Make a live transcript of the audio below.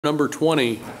Number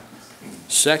 20,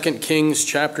 2 Kings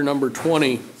chapter number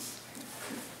 20.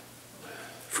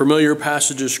 Familiar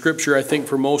passage of scripture, I think,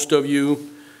 for most of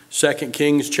you. 2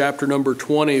 Kings chapter number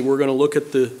 20. We're going to look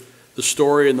at the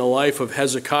story and the life of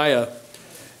Hezekiah.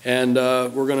 And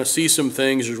we're going to see some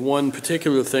things. There's one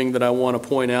particular thing that I want to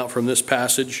point out from this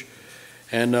passage.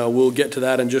 And we'll get to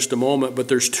that in just a moment. But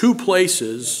there's two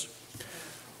places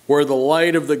where the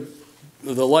light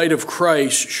of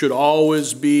Christ should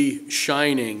always be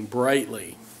shining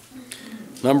brightly.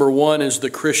 Number one is the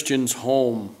Christian's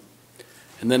home.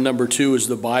 And then number two is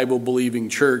the Bible-believing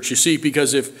church. You see,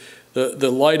 because if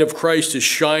the light of Christ is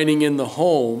shining in the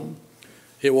home,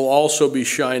 it will also be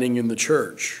shining in the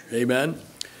church. Amen?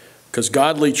 Because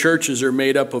godly churches are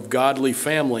made up of godly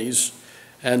families.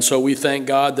 And so we thank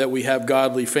God that we have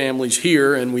godly families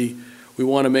here, and we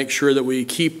want to make sure that we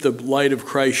keep the light of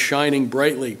Christ shining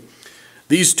brightly.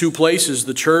 These two places,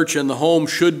 the church and the home,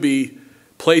 should be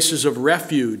places of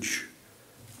refuge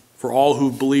for all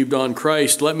who believed on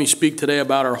Christ. Let me speak today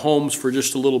about our homes for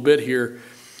just a little bit here.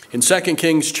 In 2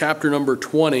 Kings chapter number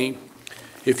 20,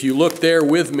 if you look there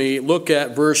with me, look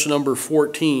at verse number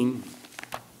 14.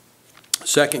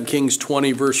 2 Kings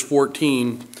 20, verse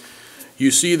 14.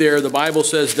 You see there, the Bible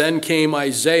says, "Then came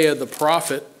Isaiah the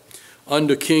prophet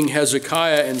unto King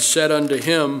Hezekiah, and said unto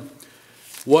him,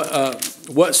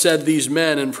 What said these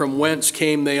men, and from whence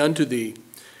came they unto thee?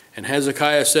 And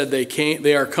Hezekiah said,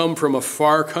 They are come from a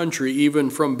far country,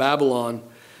 even from Babylon.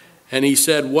 And he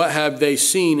said, What have they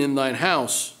seen in thine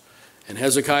house? And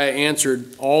Hezekiah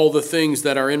answered, All the things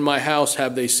that are in my house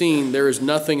have they seen. There is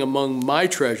nothing among my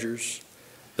treasures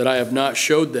that I have not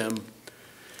showed them."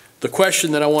 The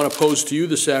question that I want to pose to you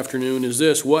this afternoon is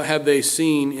this: what have they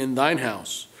seen in thine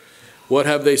house? What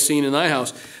have they seen in thy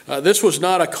house? This was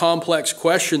not a complex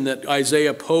question that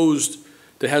Isaiah posed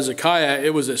to Hezekiah.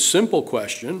 It was a simple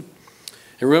question.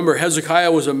 And remember,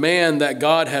 Hezekiah was a man that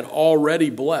God had already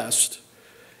blessed,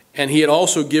 and he had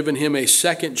also given him a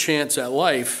second chance at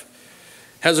life.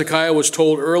 Hezekiah was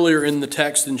told earlier in the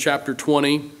text in chapter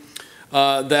 20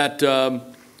 that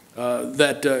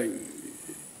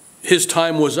his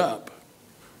time was up.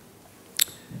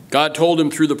 God told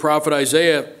him through the prophet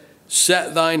Isaiah,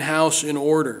 "Set thine house in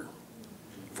order,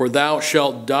 for thou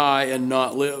shalt die and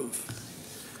not live."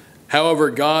 However,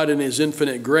 God in his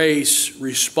infinite grace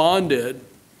responded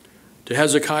to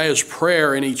Hezekiah's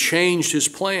prayer, and he changed his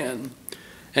plan.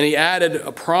 And he added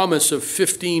a promise of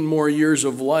 15 more years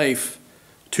of life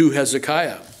to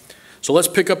Hezekiah. So let's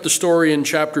pick up the story in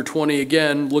chapter 20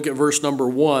 again. Look at verse number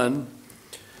 1.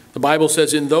 The Bible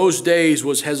says, "In those days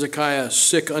was Hezekiah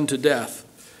sick unto death.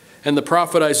 And the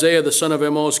prophet Isaiah the son of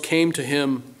Amoz came to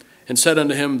him and said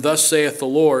unto him, Thus saith the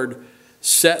Lord,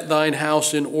 Set thine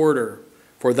house in order,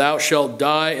 for thou shalt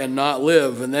die and not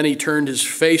live. And then he turned his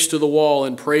face to the wall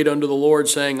and prayed unto the Lord,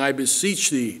 saying, I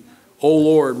beseech thee, O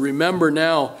Lord, remember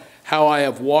now how I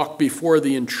have walked before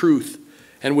thee in truth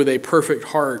and with a perfect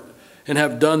heart, and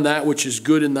have done that which is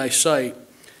good in thy sight.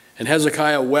 And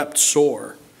Hezekiah wept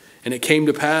sore. And it came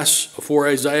to pass, before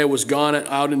Isaiah was gone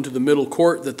out into the middle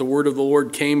court, that the word of the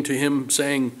Lord came to him,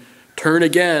 saying, Turn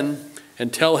again,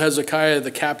 and tell Hezekiah the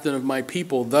captain of my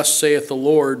people, Thus saith the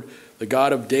Lord, the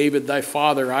God of David thy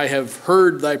father, I have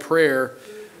heard thy prayer,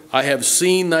 I have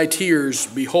seen thy tears,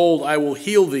 behold, I will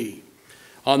heal thee.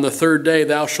 On the third day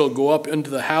thou shalt go up into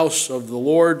the house of the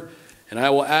Lord, and I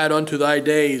will add unto thy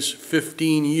days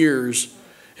 15 years,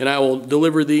 and I will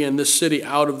deliver thee and this city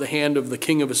out of the hand of the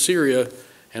king of Assyria,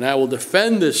 and I will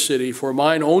defend this city for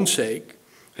mine own sake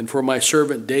and for my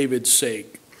servant David's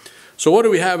sake." So what do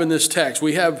we have in this text?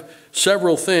 We have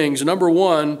several things. Number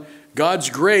one, God's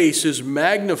grace is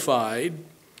magnified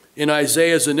in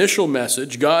Isaiah's initial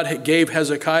message. God gave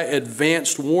Hezekiah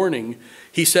advanced warning.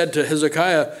 He said to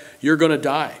Hezekiah, You're going to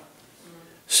die.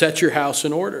 Set your house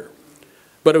in order.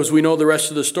 But as we know the rest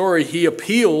of the story, he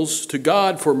appeals to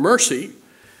God for mercy,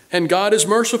 and God is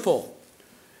merciful.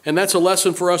 And that's a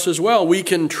lesson for us as well. We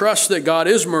can trust that God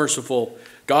is merciful.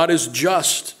 God is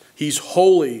just. He's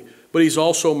holy, but he's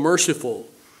also merciful.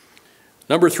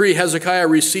 Number three, Hezekiah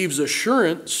receives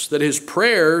assurance that his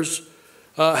prayers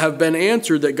have been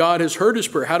answered, that God has heard his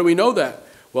prayer. How do we know that?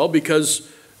 Well, because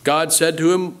God said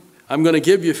to him, I'm going to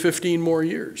give you 15 more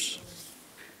years.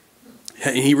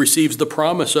 And he receives the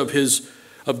promise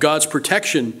of God's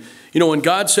protection. You know, when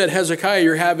God said, Hezekiah,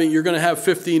 you're going to have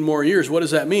 15 more years, what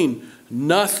does that mean?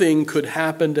 Nothing could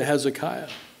happen to Hezekiah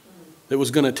that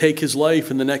was going to take his life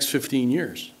in the next 15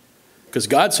 years. Because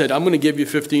God said, I'm going to give you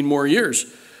 15 more years.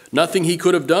 Nothing he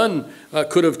could have done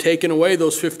could have taken away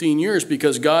those 15 years,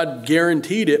 because God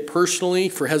guaranteed it personally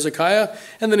for Hezekiah.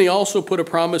 And then he also put a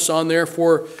promise on there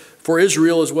for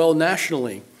Israel as well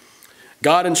nationally.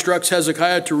 God instructs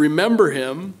Hezekiah to remember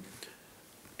him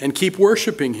and keep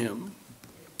worshiping him.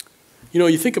 You know,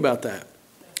 you think about that.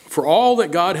 For all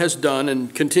that God has done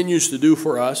and continues to do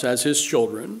for us as his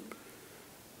children,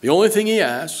 the only thing he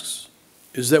asks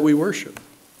is that we worship.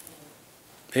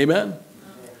 Amen?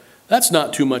 That's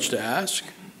not too much to ask.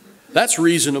 That's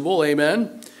reasonable,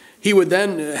 amen?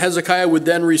 Hezekiah would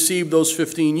then receive those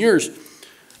 15 years.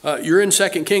 You're in 2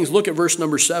 Kings. Look at verse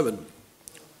number 7.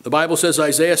 The Bible says,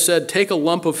 Isaiah said, take a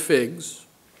lump of figs.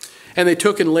 And they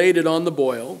took and laid it on the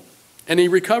boil, and he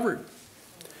recovered.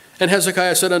 And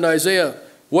Hezekiah said unto Isaiah,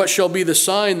 what shall be the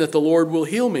sign that the Lord will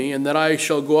heal me, and that I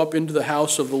shall go up into the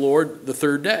house of the Lord the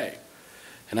third day?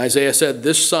 And Isaiah said,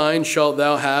 this sign shalt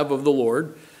thou have of the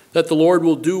Lord, that the Lord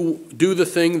will do the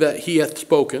thing that he hath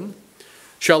spoken.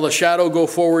 Shall the shadow go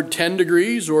forward 10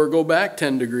 degrees, or go back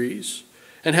 10 degrees?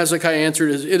 And Hezekiah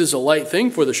answered, it is a light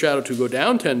thing for the shadow to go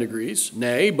down 10 degrees.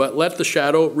 Nay, but let the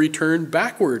shadow return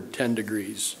backward 10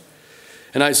 degrees.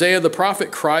 And Isaiah the prophet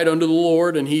cried unto the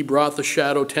Lord, and he brought the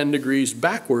shadow 10 degrees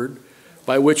backward,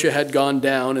 by which it had gone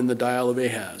down in the dial of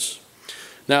Ahaz.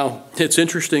 Now, it's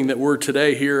interesting that we're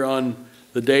today here on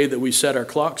the day that we set our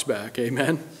clocks back,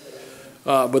 amen?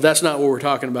 But that's not what we're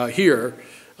talking about here.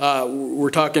 We're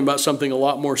talking about something a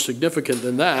lot more significant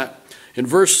than that. In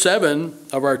verse 7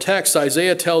 of our text,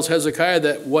 Isaiah tells Hezekiah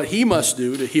that what he must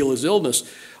do to heal his illness.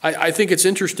 I think it's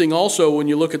interesting also when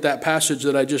you look at that passage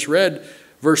that I just read,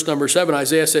 verse number 7,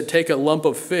 Isaiah said, take a lump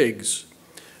of figs.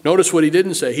 Notice what he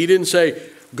didn't say. He didn't say,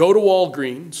 go to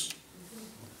Walgreens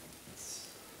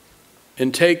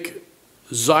and take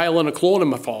Xylem and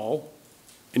clonazepam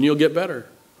and you'll get better.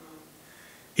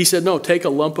 He said, no, take a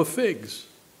lump of figs.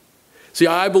 See,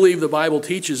 I believe the Bible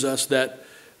teaches us that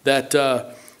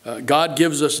God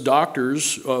gives us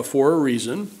doctors for a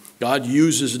reason. God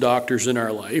uses doctors in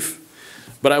our life.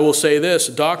 But I will say this,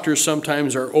 doctors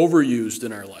sometimes are overused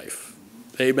in our life.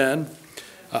 Amen.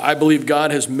 I believe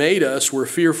God has made us, we're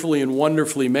fearfully and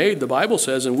wonderfully made, the Bible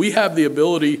says, and we have the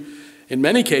ability in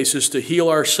many cases to heal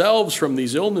ourselves from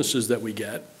these illnesses that we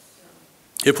get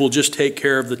if we'll just take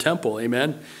care of the temple.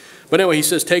 Amen. But anyway, he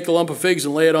says, take a lump of figs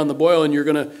and lay it on the boil and you're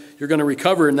gonna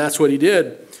recover, and that's what he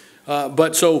did.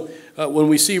 When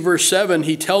we see verse 7,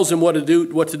 he tells him what to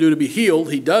do to be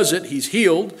healed. He does it. He's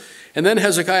healed. And then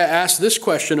Hezekiah asks this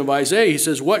question of Isaiah. He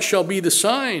says, what shall be the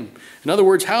sign? In other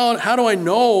words, how do I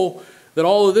know that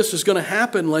all of this is going to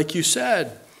happen like you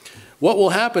said? What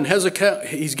will happen? Hezekiah,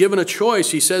 he's given a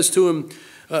choice. He says to him,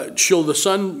 shall the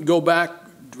sun go back?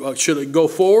 Should it go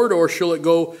forward or shall it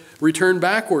go return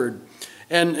backward?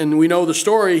 And we know the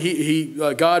story.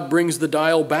 God brings the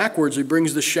dial backwards. He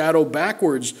brings the shadow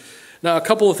backwards. Now, a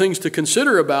couple of things to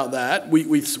consider about that. We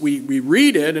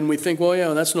read it and we think, well,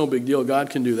 yeah, that's no big deal. God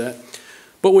can do that.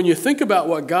 But when you think about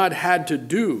what God had to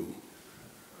do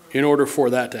in order for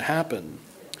that to happen,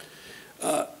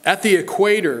 at the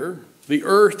equator, the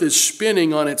earth is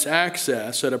spinning on its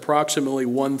axis at approximately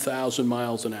 1,000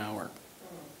 miles an hour.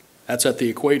 That's at the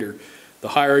equator. The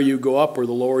higher you go up or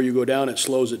the lower you go down, it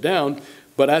slows it down.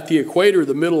 But at the equator,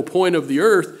 the middle point of the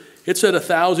earth, it's at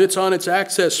 1,000. It's on its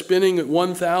axis, spinning at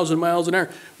 1,000 miles an hour.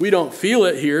 We don't feel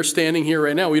it here, standing here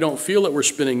right now. We don't feel that we're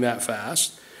spinning that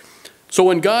fast. So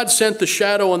when God sent the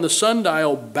shadow on the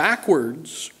sundial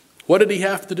backwards, what did he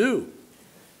have to do?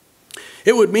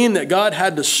 It would mean that God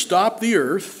had to stop the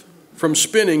earth from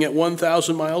spinning at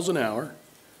 1,000 miles an hour,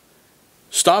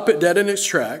 stop it dead in its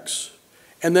tracks,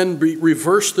 and then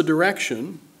reverse the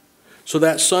direction so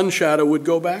that sun shadow would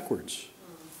go backwards.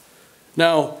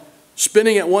 Now,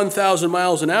 spinning at 1,000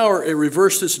 miles an hour, it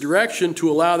reversed its direction to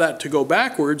allow that to go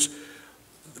backwards.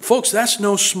 Folks, that's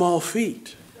no small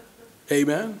feat.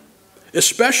 Amen?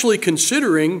 Especially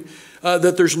considering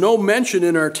that there's no mention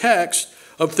in our text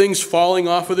of things falling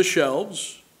off of the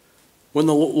shelves. When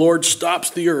the Lord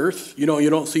stops the earth, you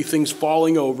don't see things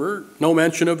falling over. No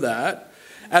mention of that.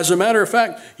 As a matter of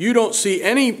fact, you don't see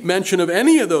any mention of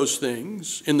any of those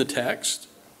things in the text.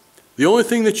 The only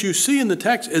thing that you see in the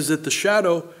text is that the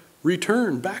shadow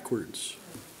returned backwards.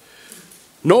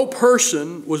 No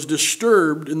person was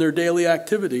disturbed in their daily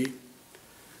activity.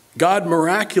 God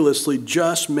miraculously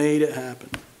just made it happen.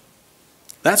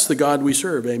 That's the God we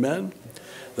serve, amen?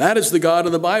 That is the God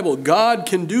of the Bible. God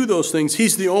can do those things.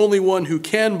 He's the only one who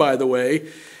can, by the way.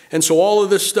 And so all of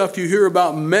this stuff you hear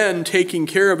about men taking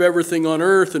care of everything on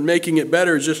earth and making it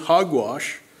better is just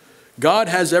hogwash. God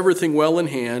has everything well in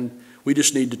hand. We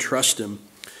just need to trust him.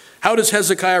 How does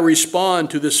Hezekiah respond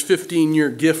to this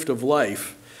 15-year gift of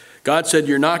life? God said,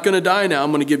 you're not going to die now.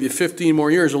 I'm going to give you 15 more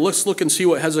years. Well, let's look and see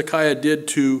what Hezekiah did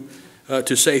to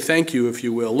say thank you, if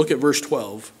you will. Look at verse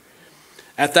 12.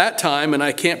 At that time, and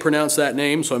I can't pronounce that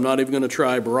name, so I'm not even going to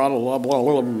try,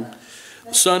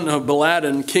 son of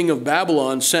Baladan, king of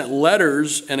Babylon, sent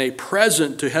letters and a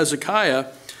present to Hezekiah,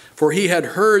 for he had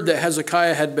heard that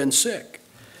Hezekiah had been sick.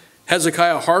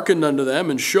 Hezekiah hearkened unto them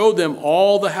and showed them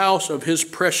all the house of his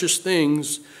precious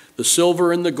things, the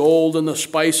silver and the gold and the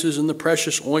spices and the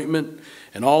precious ointment,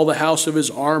 and all the house of his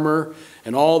armor,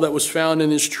 and all that was found in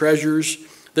his treasures.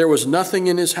 There was nothing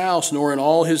in his house, nor in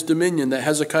all his dominion, that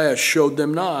Hezekiah showed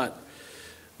them not.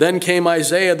 Then came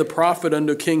Isaiah the prophet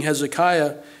unto King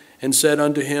Hezekiah, and said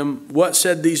unto him, What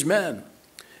said these men?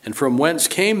 And from whence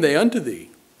came they unto thee?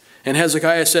 And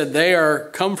Hezekiah said, They are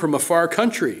come from a far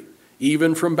country,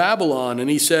 even from Babylon. And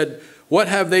he said, What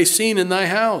have they seen in thy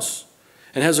house?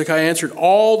 And Hezekiah answered,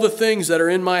 All the things that are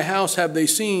in my house have they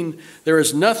seen. There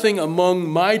is nothing among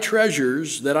my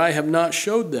treasures that I have not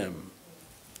showed them.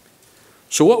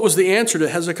 So what was the answer to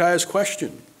Hezekiah's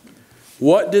question?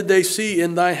 What did they see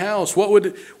in thy house? What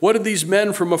did these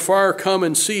men from afar come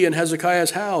and see in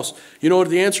Hezekiah's house? You know what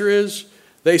the answer is?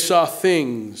 They saw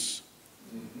things.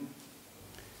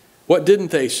 What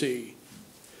didn't they see?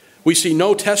 We see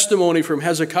no testimony from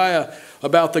Hezekiah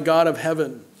about the God of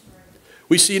heaven.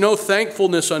 We see no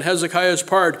thankfulness on Hezekiah's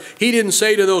part. He didn't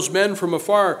say to those men from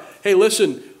afar, Hey,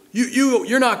 listen,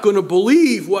 you're not going to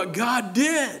believe what God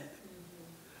did.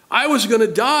 I was going to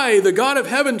die. The God of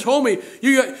heaven told me,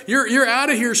 you're out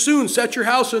of here soon. Set your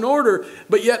house in order.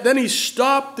 But yet then he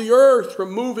stopped the earth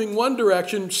from moving one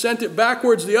direction, sent it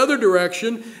backwards the other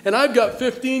direction, and I've got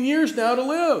 15 years now to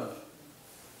live.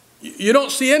 You don't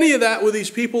see any of that with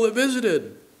these people that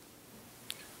visited.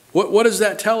 What does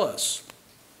that tell us?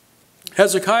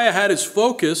 Hezekiah had his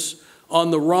focus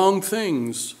on the wrong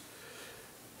things.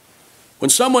 When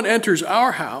someone enters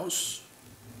our house,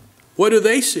 what do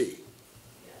they see?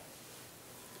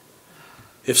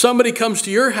 If somebody comes to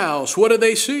your house, what do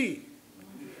they see?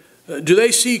 Do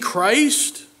they see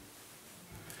Christ?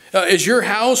 Is your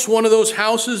house one of those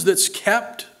houses that's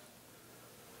kept?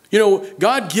 You know,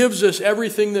 God gives us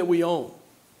everything that we own.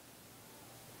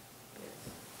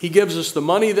 He gives us the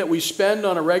money that we spend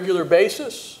on a regular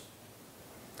basis.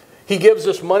 He gives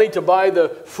us money to buy the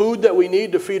food that we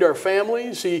need to feed our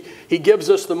families. He gives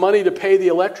us the money to pay the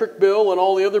electric bill and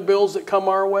all the other bills that come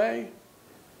our way.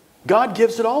 God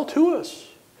gives it all to us.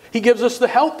 He gives us the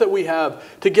health that we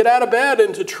have to get out of bed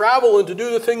and to travel and to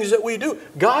do the things that we do.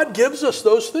 God gives us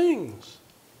those things.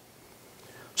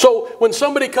 So when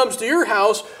somebody comes to your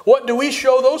house, what do we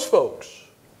show those folks?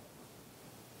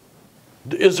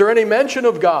 Is there any mention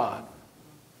of God?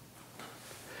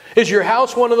 Is your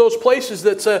house one of those places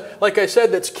that's, like I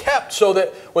said, that's kept so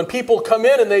that when people come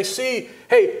in and they see,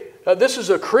 hey, this is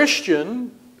a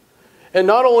Christian, and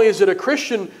not only is it a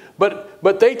Christian,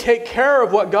 but they take care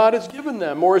of what God has given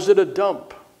them, or is it a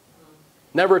dump?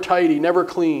 Never tidy, never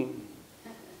clean.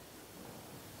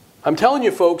 I'm telling you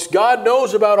folks, God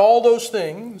knows about all those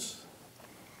things,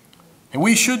 and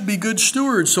we should be good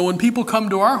stewards. So when people come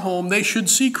to our home, they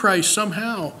should see Christ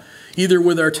somehow, either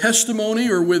with our testimony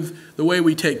or with the way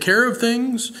we take care of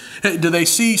things. Do they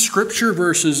see scripture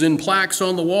verses in plaques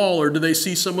on the wall, or do they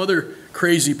see some other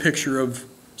crazy picture of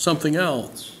something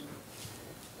else?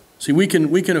 See, we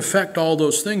can affect all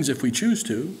those things if we choose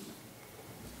to.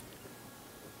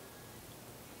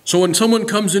 So when someone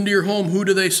comes into your home, who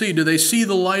do they see? Do they see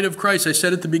the light of Christ? I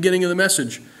said at the beginning of the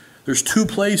message, there's two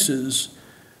places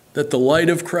that the light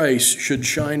of Christ should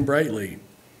shine brightly.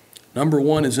 Number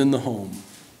one is in the home.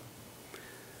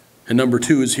 And number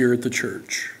two is here at the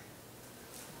church.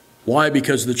 Why?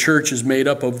 Because the church is made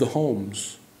up of the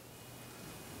homes.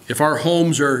 If our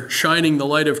homes are shining the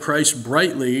light of Christ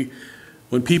brightly,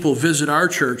 when people visit our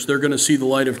church, they're going to see the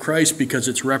light of Christ because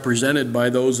it's represented by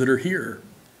those that are here.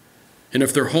 And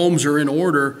if their homes are in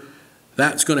order,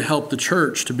 that's going to help the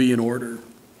church to be in order.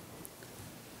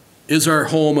 Is our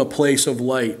home a place of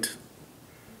light?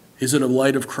 Is it a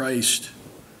light of Christ?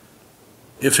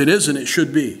 If it isn't, it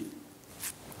should be.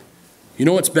 You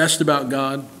know what's best about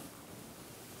God?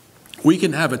 We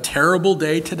can have a terrible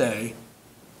day today,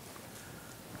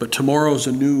 but tomorrow's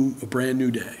a brand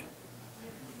new day.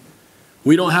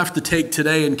 We don't have to take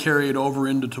today and carry it over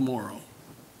into tomorrow.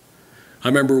 I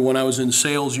remember when I was in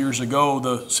sales years ago,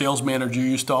 the sales manager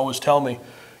used to always tell me,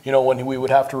 you know, when we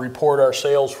would have to report our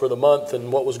sales for the month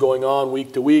and what was going on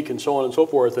week to week and so on and so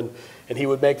forth, and he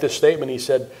would make this statement. He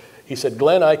said,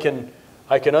 Glenn, I can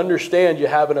understand you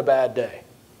having a bad day.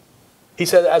 He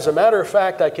said, as a matter of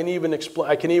fact, I can even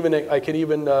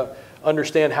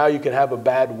understand how you can have a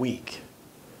bad week.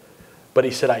 But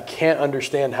he said, I can't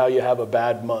understand how you have a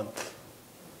bad month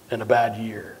and a bad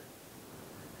year.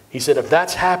 He said, if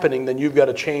that's happening, then you've got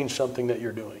to change something that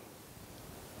you're doing.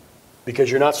 Because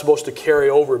you're not supposed to carry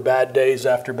over bad days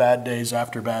after bad days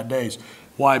after bad days.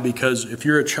 Why? Because if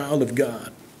you're a child of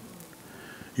God,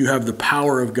 you have the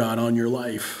power of God on your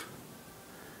life.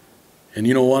 And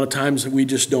a lot of times we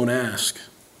just don't ask.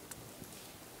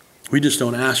 We just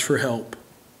don't ask for help.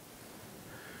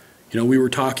 We were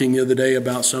talking the other day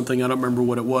about something, I don't remember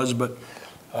what it was, but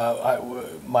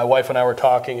my wife and I were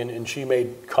talking, and she made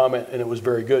a comment, and it was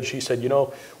very good. She said,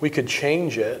 we could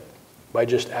change it by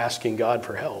just asking God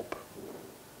for help.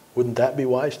 Wouldn't that be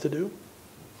wise to do?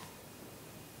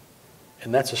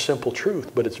 And that's a simple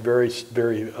truth, but it's very,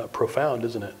 very profound,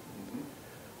 isn't it?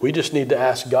 We just need to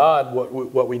ask God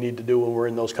what we need to do when we're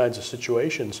in those kinds of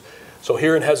situations. So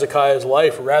here in Hezekiah's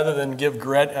life, rather than give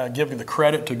the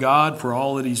credit to God for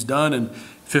all that he's done in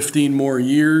 15 more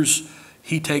years,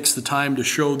 he takes the time to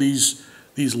show these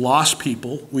lost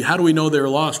people. How do we know they're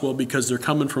lost? Well, because they're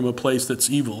coming from a place that's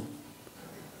evil.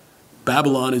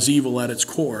 Babylon is evil at its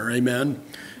core, amen?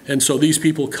 And so these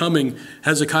people coming,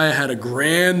 Hezekiah had a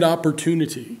grand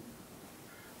opportunity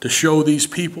to show these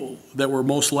people that were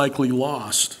most likely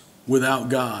lost without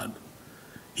God.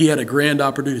 He had a grand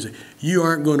opportunity to say, you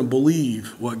aren't going to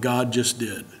believe what God just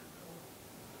did.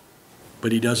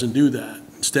 But he doesn't do that.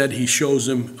 Instead, he shows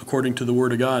them, according to the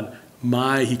Word of God,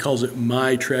 he calls it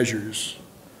my treasures.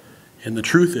 And the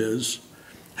truth is,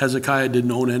 Hezekiah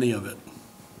didn't own any of it.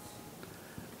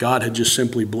 God had just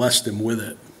simply blessed him with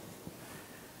it.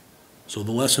 So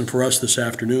the lesson for us this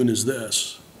afternoon is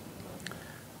this.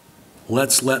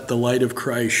 Let's let the light of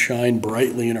Christ shine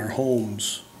brightly in our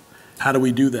homes. How do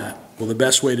we do that? Well, the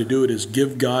best way to do it is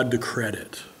give God the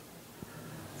credit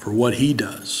for what he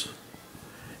does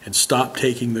and stop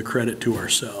taking the credit to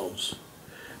ourselves.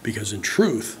 Because in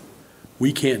truth,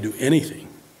 we can't do anything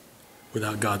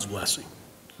without God's blessing.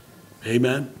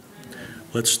 Amen?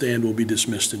 Let's stand. We'll be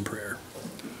dismissed in prayer.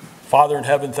 Father in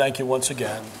heaven, thank you once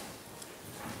again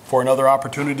for another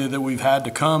opportunity that we've had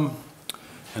to come.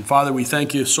 And Father, we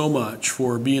thank you so much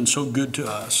for being so good to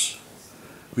us.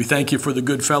 We thank you for the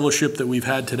good fellowship that we've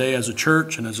had today as a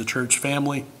church and as a church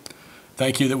family.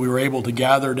 Thank you that we were able to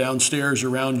gather downstairs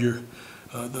around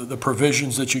the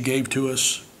provisions that you gave to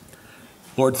us.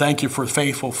 Lord, thank you for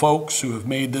faithful folks who have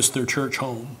made this their church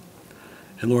home.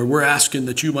 And Lord, we're asking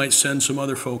that you might send some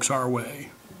other folks our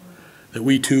way, that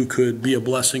we too could be a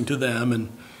blessing to them.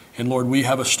 And Lord, we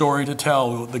have a story to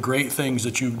tell, the great things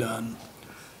that you've done.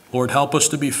 Lord, help us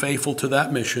to be faithful to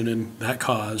that mission and that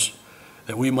cause,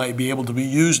 that we might be able to be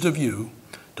used of you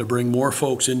to bring more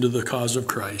folks into the cause of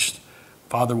Christ.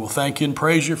 Father, we'll thank you and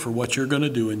praise you for what you're going to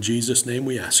do. In Jesus' name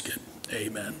we ask it.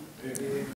 Amen. Amen.